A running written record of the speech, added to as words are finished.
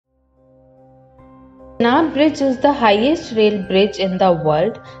Chenab Bridge is the highest rail bridge in the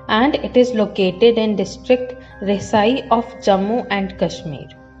world and it is located in district Reasi of Jammu and Kashmir.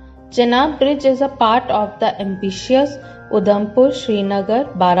 Chenab Bridge is a part of the ambitious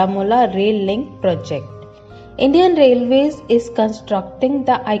Udhampur-Srinagar-Baramulla rail link project. Indian Railways is constructing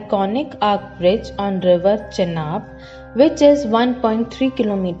the iconic arch bridge on river Chenab, which is 1.3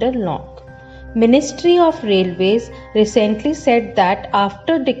 km long. Ministry of Railways recently said that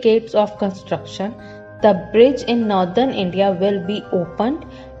after decades of construction, the bridge in northern India will be opened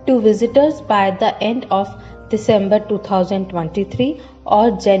to visitors by the end of December 2023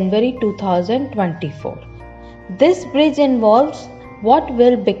 or January 2024. This bridge involves what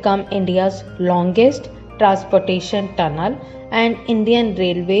will become India's longest transportation tunnel and Indian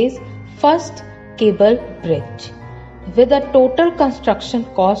Railways' first cable bridge. With a total construction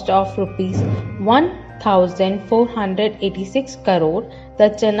cost of Rs 1,486 crore,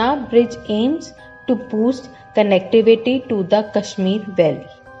 the Chenab Bridge aims to boost connectivity to the Kashmir Valley.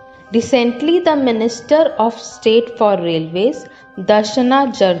 Recently, the Minister of State for Railways, Darshana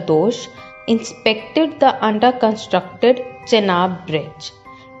Jardosh, inspected the under-constructed Chenab Bridge.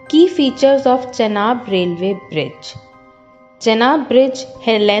 Key features of Chenab Railway Bridge. Chenab Bridge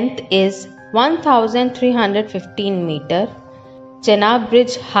length is 1,315 meter. Chenab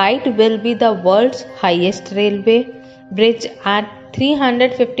Bridge height will be the world's highest railway bridge at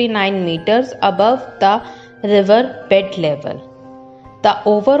 359 meters above the river bed level. The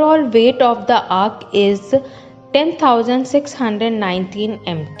overall weight of the arc is 10,619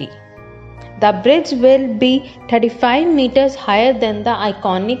 mt. The bridge will be 35 meters higher than the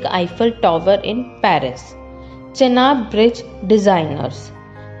iconic Eiffel Tower in Paris. Chenab Bridge designers.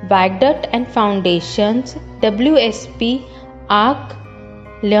 Viaduct and Foundations, WSP, Arc,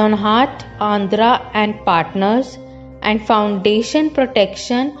 Leonhardt, Andhra and Partners, and Foundation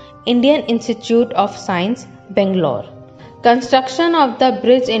Protection, Indian Institute of Science, Bangalore. Construction of the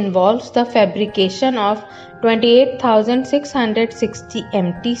bridge involves the fabrication of 28,660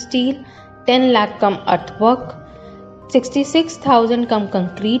 mt steel, 10 lakh cum earthwork, 66,000 cum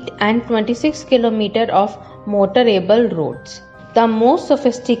concrete, and 26 km of motorable roads. The most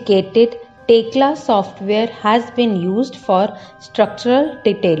sophisticated Tekla software has been used for structural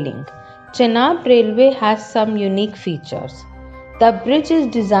detailing. Chenab Railway has some unique features. The bridge is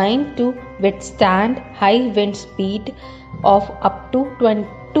designed to withstand high wind speed of up to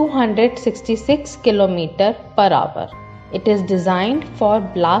 266 km per hour. It is designed for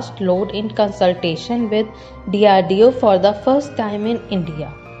blast load in consultation with DRDO for the first time in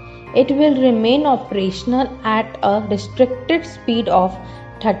India. It will remain operational at a restricted speed of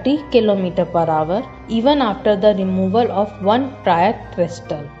 30 km per hour even after the removal of one prior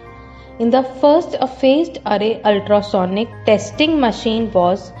throttle. In the first, a phased array ultrasonic testing machine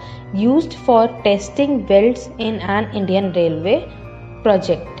was used for testing welds in an Indian Railway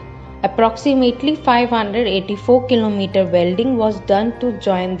project. Approximately 584 km welding was done to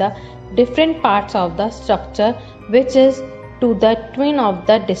join the different parts of the structure, which is to the twin of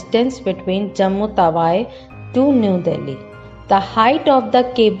the distance between Jammu Tawai to New Delhi. The height of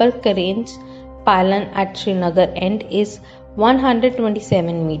the cable crane's pylon at Srinagar end is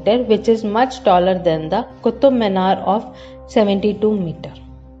 127 meter, which is much taller than the Qutub Minar of 72 meter.